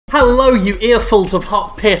Hello, you earfuls of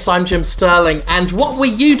hot piss, I'm Jim Sterling, and what were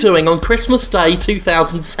you doing on Christmas Day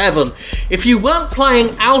 2007? If you weren't playing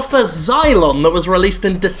Alpha Zylon that was released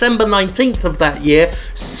in December 19th of that year,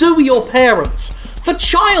 sue your parents for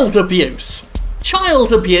child abuse.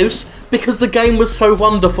 Child abuse because the game was so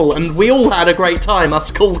wonderful and we all had a great time,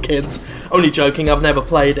 us cool kids. Only joking, I've never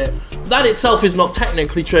played it. That itself is not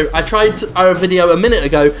technically true. I tried a video a minute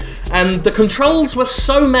ago and the controls were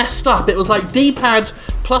so messed up. It was like D-pad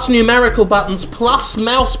plus numerical buttons plus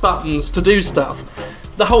mouse buttons to do stuff.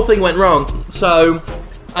 The whole thing went wrong. So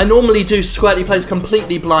I normally do Squirty Plays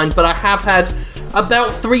completely blind, but I have had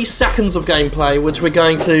about 3 seconds of gameplay, which we're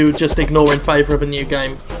going to just ignore in favour of a new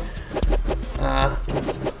game.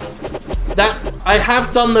 That I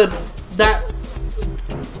have done that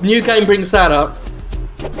new game brings that up,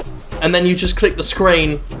 and then you just click the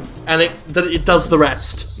screen, and it does the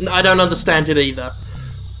rest. I don't understand it either,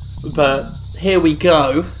 but here we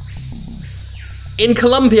go. In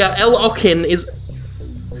Colombia, El Okin is.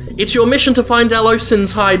 It's your mission to find El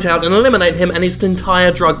Ocin's hideout and eliminate him and his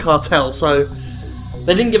entire drug cartel. So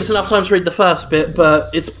they didn't give us enough time to read the first bit, but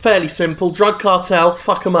it's fairly simple. Drug cartel,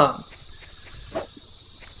 fuck them up.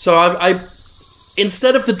 So I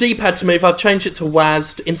instead of the D-pad to move, I've changed it to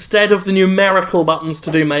WASD. Instead of the numerical buttons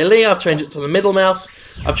to do melee, I've changed it to the middle mouse.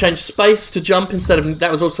 I've changed space to jump instead of...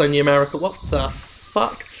 That was also numerical. What the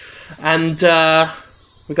fuck? And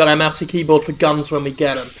we've got our mousey keyboard for guns when we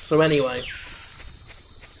get them. So anyway.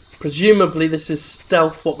 Presumably this is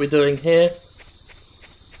stealth, what we're doing here.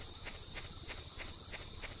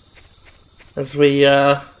 As we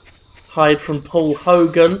hide from Paul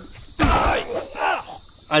Hogan.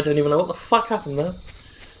 I don't even know what the fuck happened there.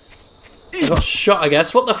 I got shot, I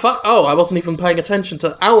guess. What the fuck? Oh, I wasn't even paying attention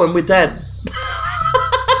to... Oh, and we're dead.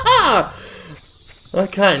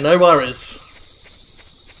 Okay, no worries.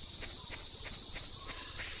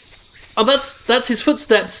 Oh, that's his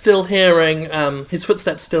footsteps still hearing... his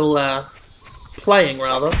footsteps still playing,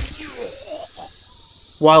 rather.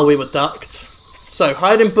 While we were ducked. So,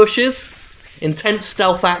 hide in bushes. Intense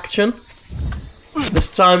stealth action. This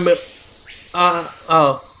time...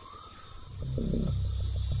 oh.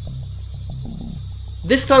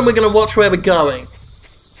 This time we're going to watch where we're going.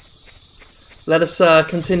 Let us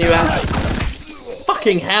continue out.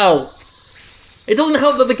 Fucking hell! It doesn't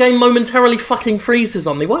help that the game momentarily fucking freezes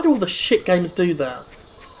on me. Why do all the shit games do that?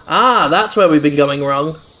 Ah, that's where we've been going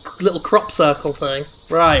wrong. Little crop circle thing.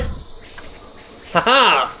 Right.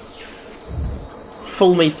 Haha!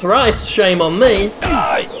 Fool me thrice, shame on me.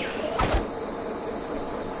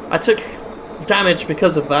 I took damage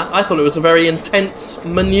because of that. I thought it was a very intense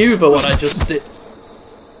maneuver what I just did.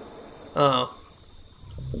 Oh.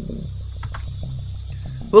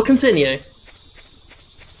 We'll continue.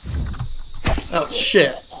 Oh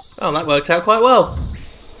shit. Oh, that worked out quite well.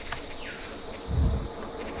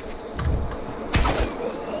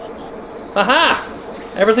 Aha!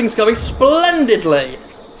 Everything's going splendidly.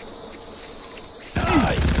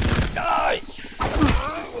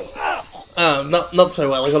 Oh, not so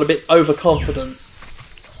well. I got a bit overconfident.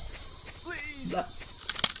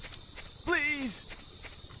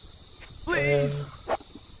 Please.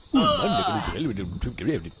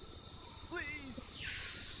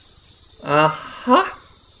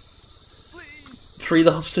 Free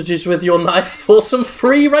the hostages with your knife for some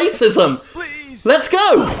free racism. Let's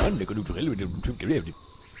go.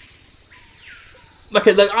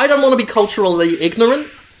 Okay, look, I don't want to be culturally ignorant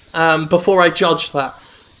before I judge that.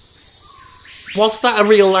 Was that a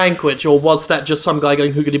real language, or was that just some guy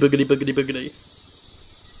going hoogity boogity boogity boogity?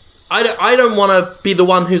 I don't want to be the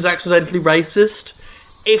one who's accidentally racist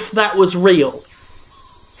if that was real.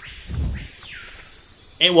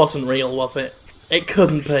 It wasn't real, was it? It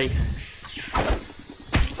couldn't be.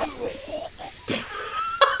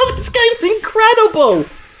 This game's incredible!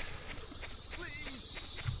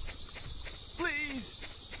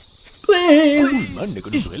 Please!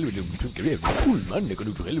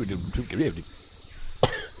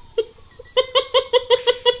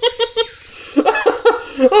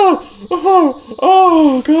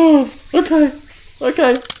 Oh, God.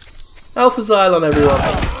 Okay. Alpha Zylon, everyone.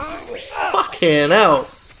 Fucking hell.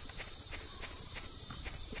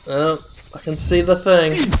 Oh, I can see the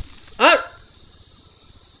thing. Ah!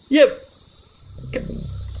 Yep.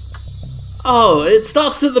 Oh, it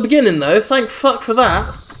starts at the beginning, though. Thank fuck for that.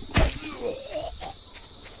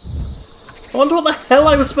 I wonder what the hell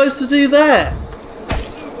I was supposed to do there.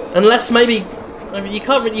 Unless maybe... I mean, you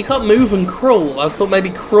can't move and crawl. I thought maybe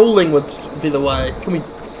crawling would be the way. Can we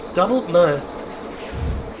double? No.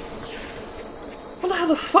 I wonder how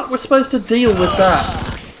the fuck we're supposed to deal with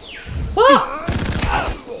that. Ah!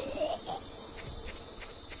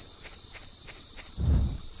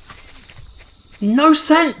 No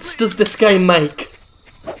sense does this game make.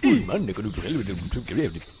 And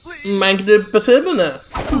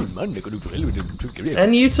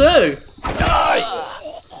you too.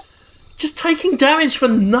 Just taking damage for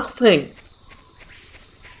nothing.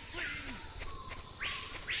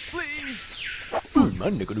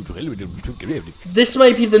 This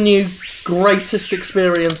may be the new greatest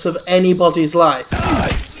experience of anybody's life.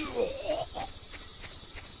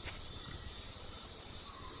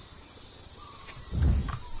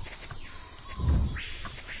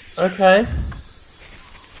 Okay.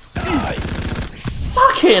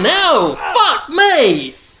 Fucking hell! Fuck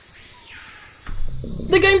me!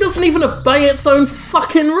 The game doesn't even obey its own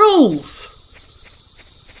fucking rules!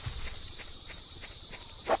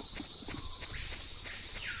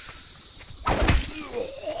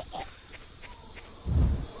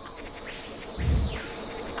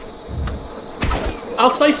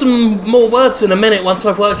 I'll say some more words in a minute once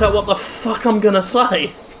I've worked out what the fuck I'm gonna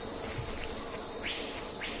say.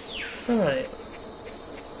 Alright.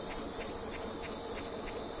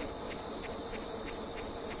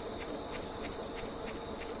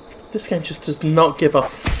 This game just does not give a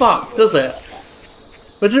fuck, does it?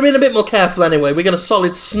 We're just being a bit more careful anyway. We're gonna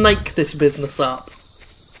solid snake this business up.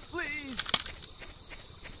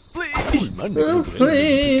 Please. Oh,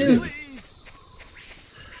 please.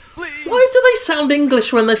 Why do they sound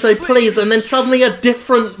English when they say please and then suddenly a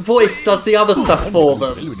different voice does the other stuff for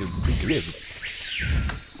them?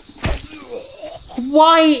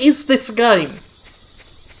 Why is this game?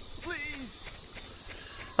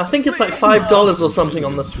 I think it's like $5 or something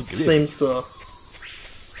on the Steam store.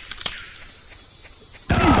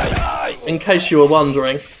 In case you were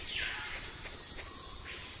wondering.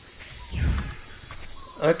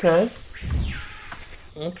 Okay.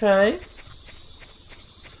 Okay.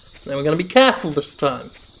 Then we're going to be careful this time.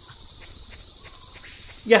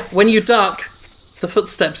 Yeah, when you duck, the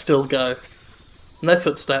footsteps still go. No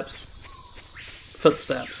footsteps.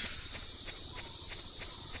 Footsteps.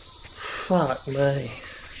 Fuck me.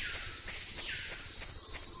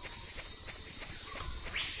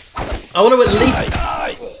 I want to at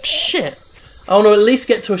least... Shit! I want to at least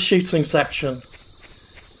get to a shooting section.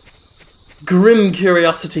 Grim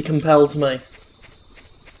curiosity compels me.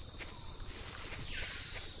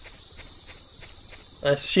 I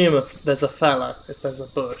assume if there's a fella, if there's a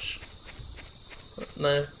bush.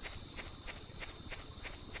 No.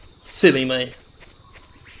 Silly me.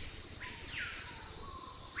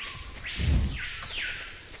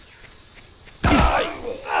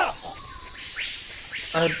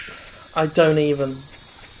 I don't even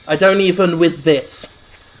with this.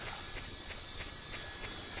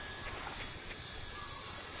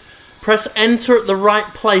 Press enter at the right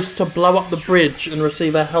place to blow up the bridge and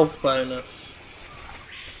receive a health bonus.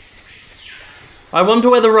 I wonder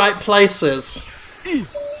where the right place is.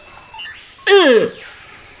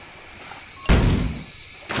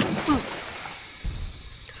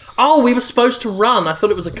 Oh, we were supposed to run. I thought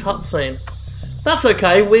it was a cutscene. That's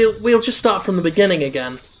okay. We'll just start from the beginning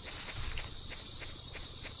again.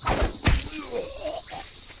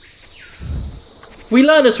 We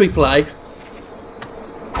learn as we play.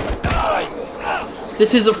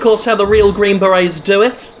 This is, of course, how the real Green Berets do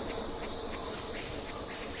it.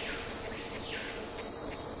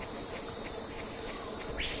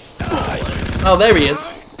 Oh, there he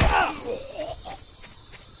is.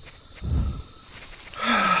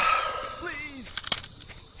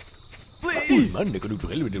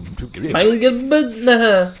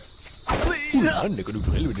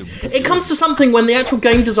 It comes to something when the actual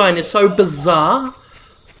game design is so bizarre,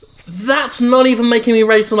 that's not even making me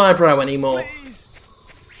raise an eyebrow anymore.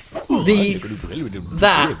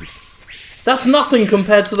 That's nothing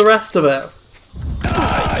compared to the rest of it.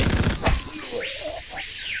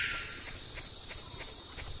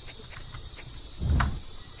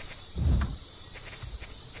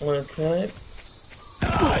 Okay.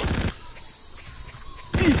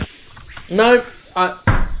 No,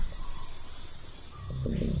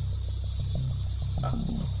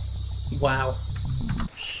 wow.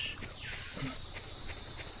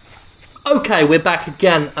 Okay, we're back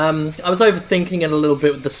again. I was overthinking it a little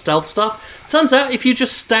bit with the stealth stuff. Turns out if you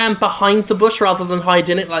just stand behind the bush rather than hide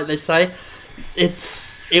in it like they say,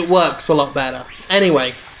 it works a lot better.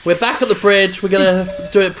 Anyway, we're back at the bridge. We're gonna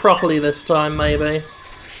do it properly this time, maybe.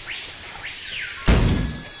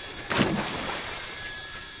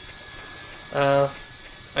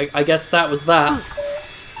 I guess that was that.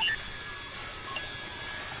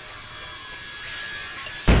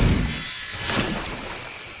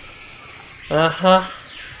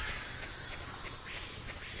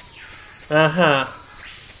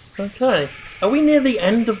 Okay. Are we near the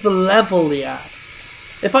end of the level yet?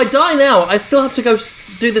 If I die now, I still have to go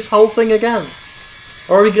do this whole thing again.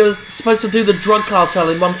 Or are we supposed to do the drug cartel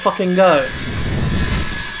in one fucking go?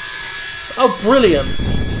 Oh, brilliant.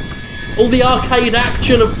 All the arcade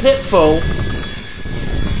action of Pitfall.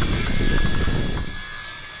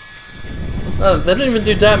 Oh, they don't even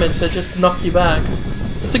do damage, they just knock you back.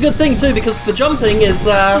 It's a good thing too, because the jumping is,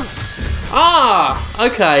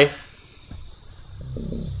 okay.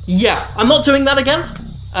 Yeah, I'm not doing that again.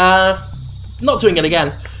 Not doing it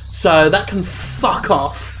again. So that can fuck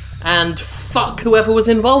off, and fuck whoever was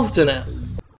involved in it.